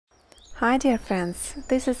Hi dear friends,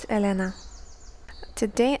 this is Elena.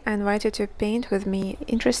 Today I invite you to paint with me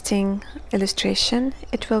interesting illustration.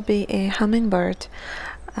 It will be a hummingbird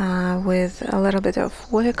with a little bit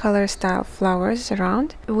of watercolor style flowers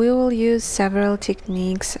around. We will use several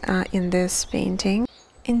techniques in this painting.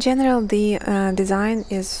 In general, the design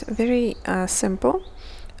is very simple.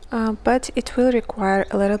 But it will require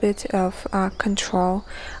a little bit of control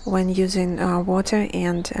when using water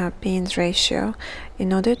and paint ratio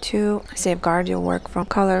in order to safeguard your work from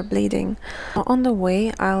color bleeding. On the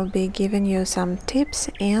way, I'll be giving you some tips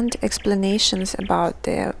and explanations about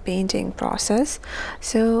the painting process,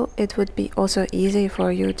 so it would be also easy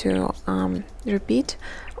for you to repeat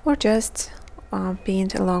or just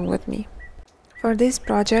paint along with me. For this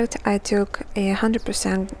project, I took a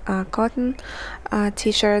 100% cotton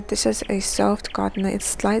t-shirt. This is a soft cotton, it's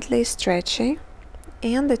slightly stretchy,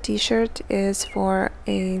 and the t-shirt is for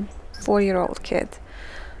a 4-year-old kid.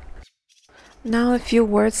 Now a few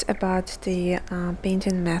words about the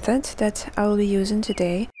painting method that I will be using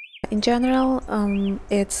today. In general,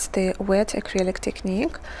 it's the wet acrylic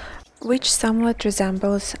technique, which somewhat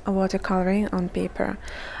resembles watercoloring on paper.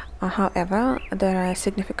 However, there are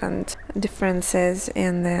significant differences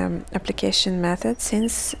in the application method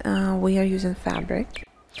since we are using fabric.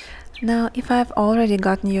 Now, if I've already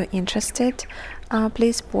gotten you interested,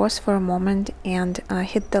 please pause for a moment and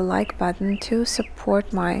hit the like button to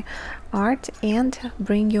support my art and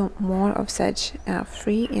bring you more of such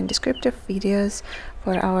free and descriptive videos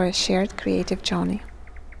for our shared creative journey.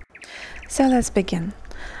 So let's begin.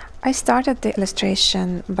 I started the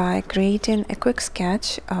illustration by creating a quick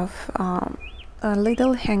sketch of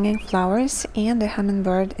little hanging flowers and the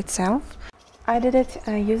hummingbird itself. I did it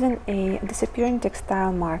using a disappearing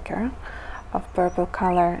textile marker of purple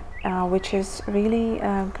color, which is really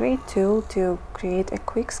a great tool to create a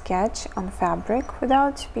quick sketch on fabric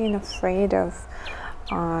without being afraid of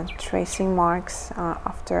tracing marks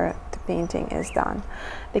after the painting is done.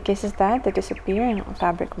 The case is that the disappearing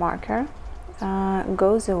fabric marker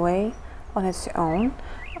goes away on its own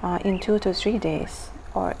in 2 to 3 days,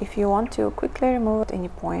 or if you want to quickly remove at any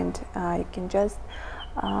point, you can just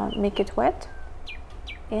make it wet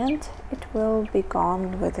and it will be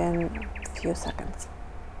gone within a few seconds.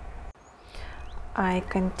 I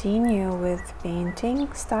continue with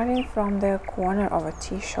painting, starting from the corner of a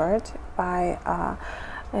t-shirt by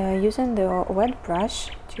using the wet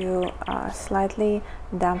brush to slightly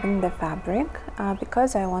dampen the fabric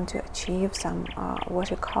because I want to achieve some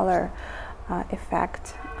watercolor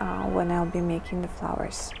effect when I'll be making the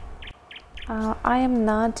flowers. I am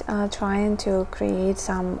not trying to create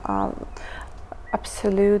some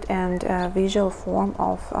absolute and visual form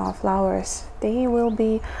of flowers. They will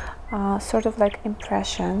be sort of like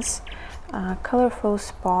impressions, colorful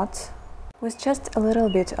spots with just a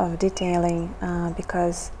little bit of detailing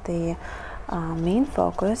because the main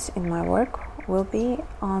focus in my work will be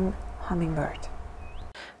on hummingbird.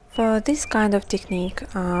 For this kind of technique,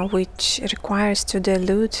 which requires to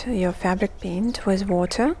dilute your fabric paint with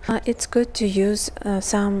water, it's good to use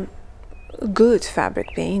some good fabric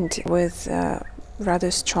paint with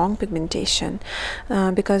rather strong pigmentation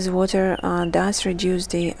because water does reduce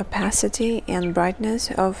the opacity and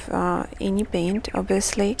brightness of any paint,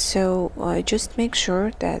 obviously. So just make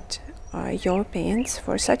sure that your paints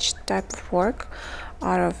for such type of work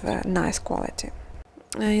are of nice quality.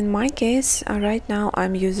 In my case, right now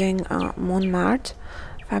I'm using Mont Marte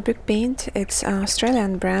fabric paint. It's an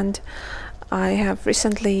Australian brand. I have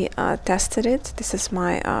recently tested it. This is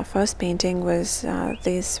my first painting with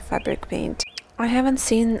this fabric paint. I haven't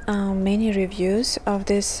seen many reviews of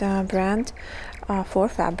this brand for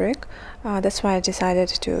fabric. That's why I decided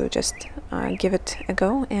to just give it a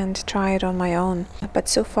go and try it on my own. But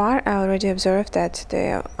so far I already observed that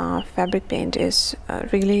the fabric paint is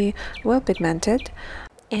really well pigmented,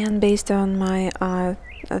 and based on my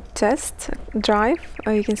test drive,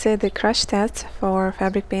 or you can say the crash test for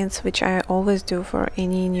fabric paints, which I always do for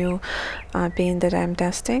any new paint that I'm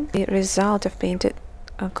testing, the result of painted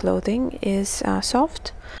clothing is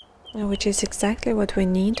soft, which is exactly what we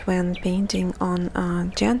need when painting on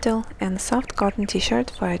a gentle and soft cotton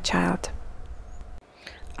t-shirt for a child.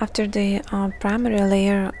 After the primary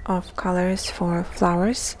layer of colors for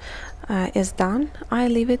flowers is done, I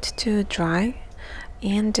leave it to dry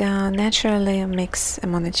and naturally mix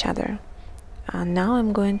among each other. Now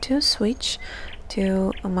I'm going to switch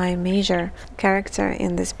to my major character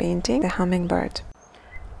in this painting, the hummingbird.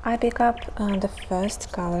 I pick up the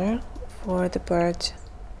first color for the bird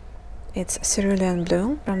it's cerulean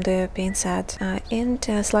blue from the paint set, and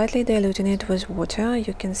slightly diluting it with water.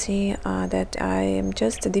 You can see that I am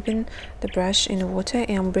just dipping the brush in water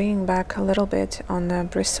and bringing back a little bit on the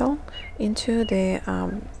bristle into the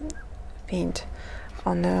paint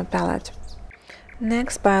on the palette.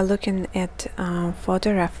 Next, by looking at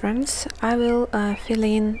photo reference, I will fill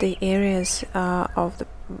in the areas of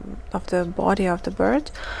the body of the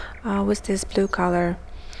bird with this blue color.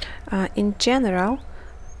 In general,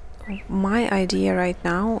 my idea right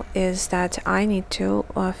now is that I need to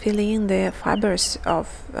fill in the fibers of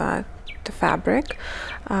the fabric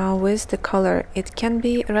with the color. It can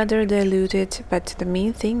be rather diluted, but the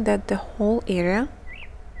main thing that the whole area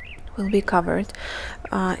will be covered,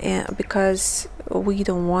 because we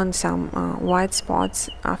don't want some white spots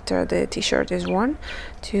after the t-shirt is worn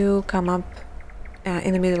to come up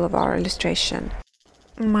in the middle of our illustration.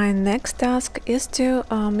 My next task is to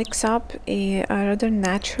mix up a rather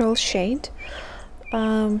natural shade,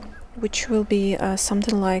 which will be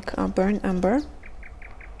something like burnt umber,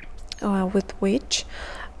 with which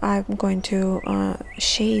I'm going to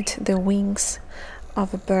shade the wings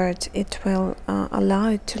of a bird. It will allow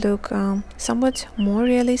it to look somewhat more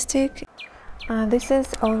realistic. This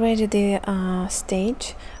is already the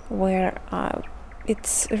stage where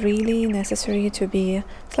it's really necessary to be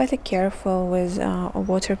slightly careful with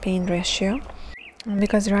water paint ratio,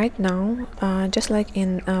 because right now, just like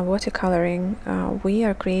in watercoloring, we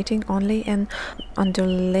are creating only an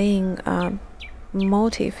underlying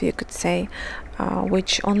motif, you could say,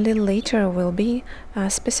 which only later will be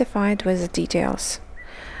specified with the details.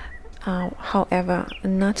 However,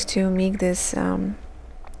 not to make this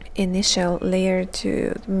initial layer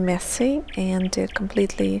too messy and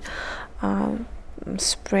completely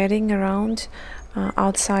spreading around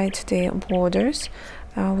outside the borders,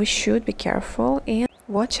 we should be careful and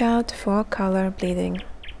watch out for color bleeding.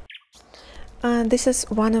 This is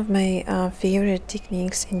one of my favorite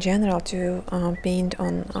techniques in general to paint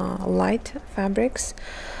on light fabrics.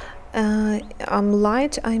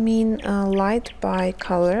 Light, I mean light by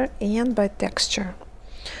color and by texture.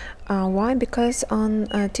 Why? Because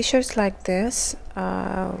on t-shirts like this,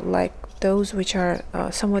 like those which are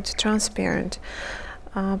somewhat transparent,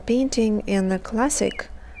 painting in the classic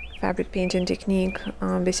fabric painting technique,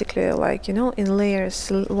 basically like, you know, in layers,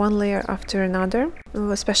 one layer after another,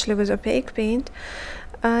 especially with opaque paint,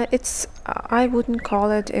 I wouldn't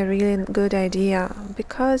call it a really good idea,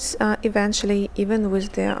 because eventually, even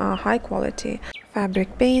with the high quality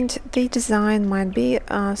fabric paint, the design might be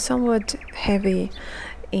somewhat heavy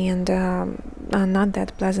and not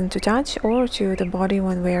that pleasant to touch or to the body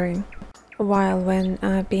when wearing. While when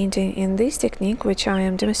painting in this technique, which I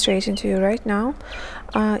am demonstrating to you right now,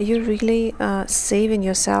 you're really saving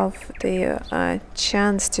yourself the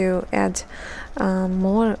chance to add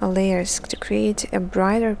more layers to create a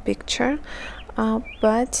brighter picture,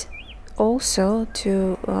 but also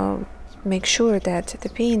to make sure that the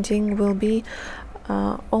painting will be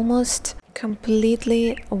almost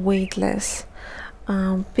completely weightless.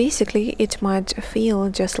 Basically, it might feel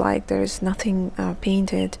just like there's nothing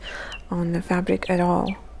painted on the fabric at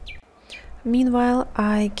all. Meanwhile,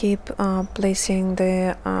 I keep placing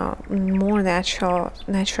the more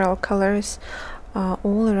natural colors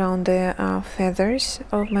all around the feathers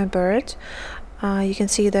of my bird. You can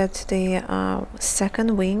see that the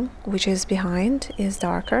second wing, which is behind, is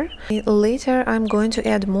darker. Later, I'm going to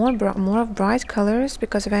add more of bright colors,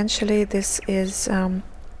 because eventually this is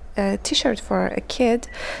a t-shirt for a kid,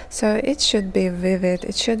 so it should be vivid,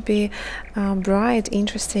 it should be bright,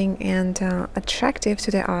 interesting and attractive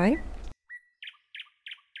to the eye.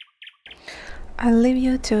 I'll leave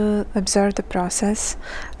you to observe the process.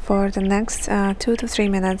 For the next 2 to 3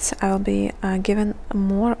 minutes I will be given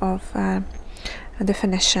more of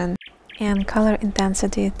definition and color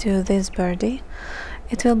intensity to this birdie.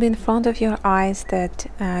 It will be in front of your eyes that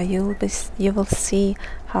you will see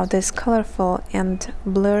how this colorful and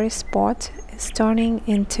blurry spot is turning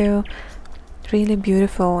into really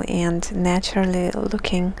beautiful and naturally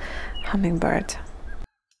looking hummingbird.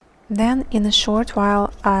 Then in a short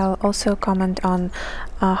while I'll also comment on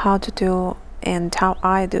how to do and how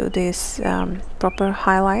I do these proper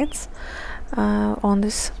highlights on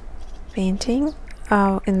this painting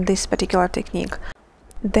in this particular technique.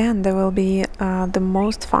 Then there will be the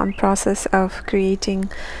most fun process of creating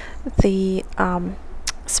the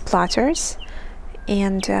splatters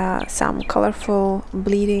and some colorful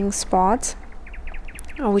bleeding spots,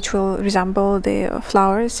 which will resemble the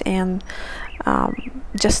flowers and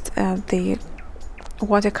just the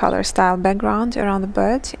watercolor style background around the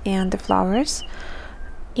bird and the flowers.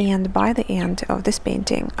 And by the end of this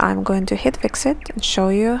painting, I'm going to hit fix it and show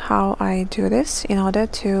you how I do this in order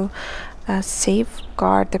to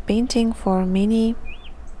safeguard the painting for many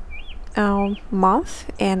months,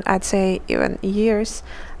 and I'd say even years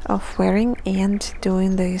of wearing and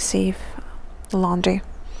doing the safe laundry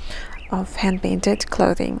of hand-painted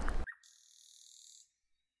clothing.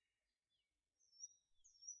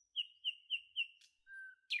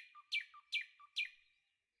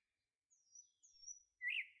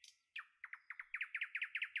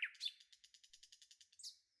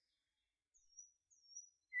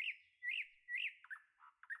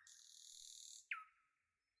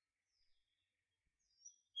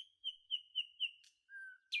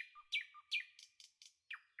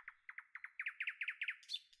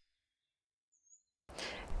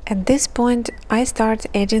 At this point, I start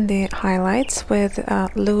adding the highlights with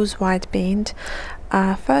loose white paint.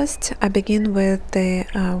 First, I begin with the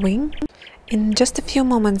wing. In just a few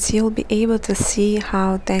moments, you'll be able to see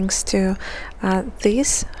how, thanks to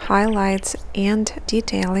these highlights and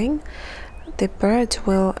detailing, the bird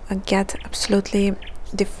will get absolutely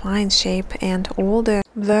defined shape, and all the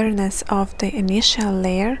blurriness of the initial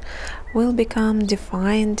layer will become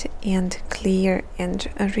defined and clear and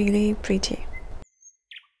really pretty.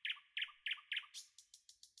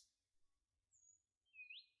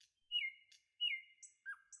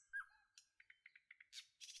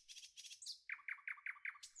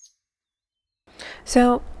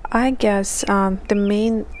 So I guess the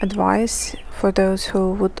main advice for those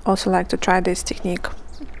who would also like to try this technique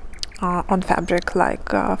on fabric, like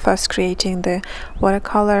first creating the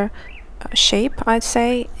watercolor shape, I'd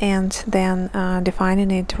say, and then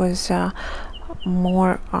defining it with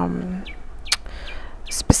more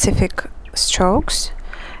specific strokes,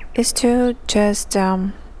 is to just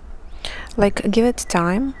like give it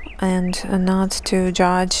time and not to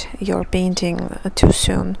judge your painting too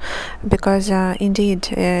soon, because indeed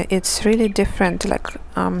it's really different, like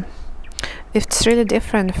it's really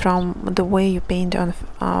different from the way you paint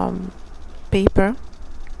on paper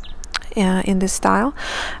in this style,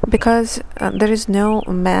 because there is no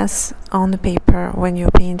mess on the paper when you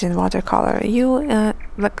paint in watercolor. You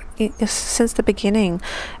since the beginning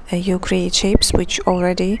you create shapes which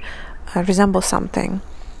already resemble something.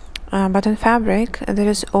 But in fabric, there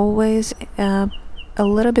is always a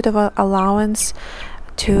little bit of an allowance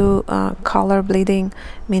to color bleeding,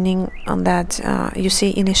 meaning that you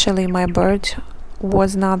see, initially my bird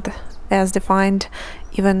was not as defined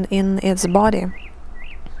even in its body.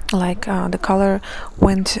 Like the color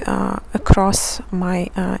went across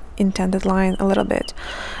my intended line a little bit.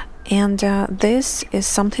 And this is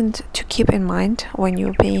something to keep in mind when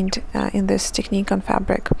you paint in this technique on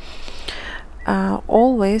fabric.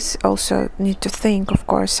 Always also need to think, of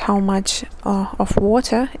course, how much of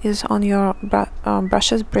water is on your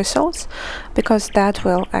brush's bristles, because that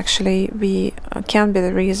will actually be can be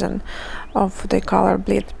the reason of the color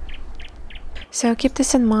bleed. So keep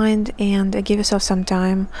this in mind and give yourself some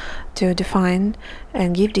time to define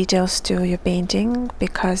and give details to your painting,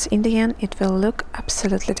 because in the end it will look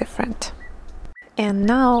absolutely different. And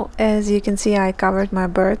now, as you can see, I covered my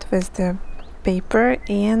bird with the paper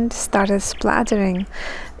and started splattering.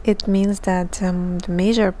 It means that the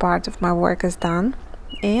major part of my work is done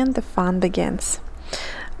and the fun begins.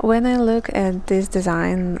 When I look at this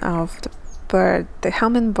design of the bird, the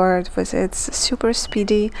hummingbird, with its super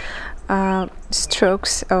speedy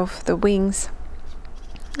strokes of the wings,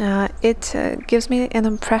 it gives me an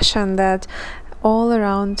impression that all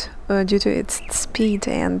around, due to its speed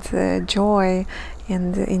and joy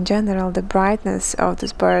and in general the brightness of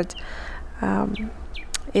this bird,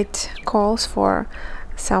 it calls for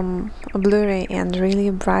some blurry and really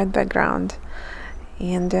bright background.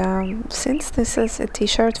 And since this is a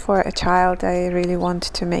t-shirt for a child, I really want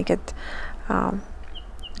to make it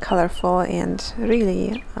colorful and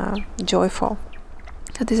really joyful.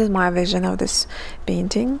 So this is my vision of this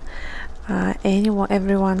painting.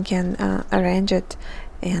 Everyone can arrange it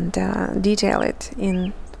and detail it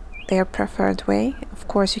in their preferred way. Of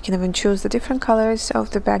course, you can even choose the different colors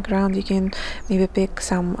of the background. You can maybe pick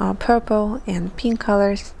some purple and pink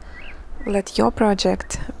colors. Let your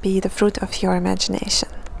project be the fruit of your imagination.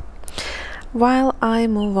 While I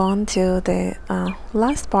move on to the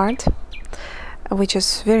last part, which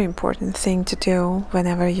is a very important thing to do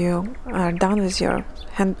whenever you are done with your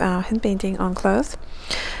hand painting on clothes.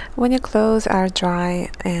 When your clothes are dry,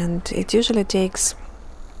 and it usually takes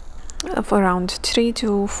around 3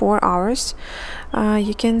 to 4 hours,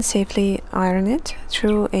 you can safely iron it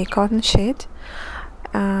through a cotton sheet.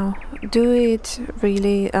 Do it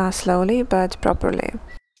really slowly but properly.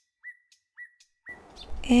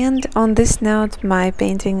 And on this note, my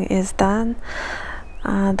painting is done.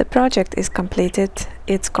 The project is completed.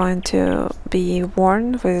 It's going to be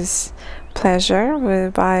worn with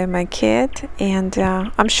pleasure by my kid, and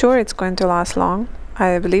I'm sure it's going to last long.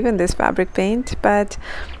 I believe in this fabric paint, but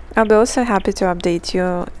I'll be also happy to update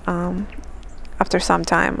you after some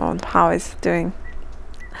time on how it's doing.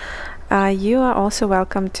 You are also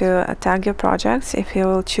welcome to tag your projects if you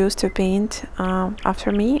will choose to paint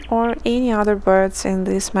after me or any other birds in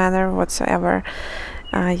this manner whatsoever.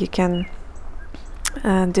 You can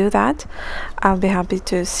do that. I'll be happy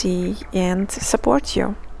to see and support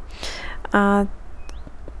you.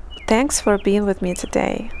 Thanks for being with me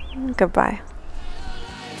today. Goodbye.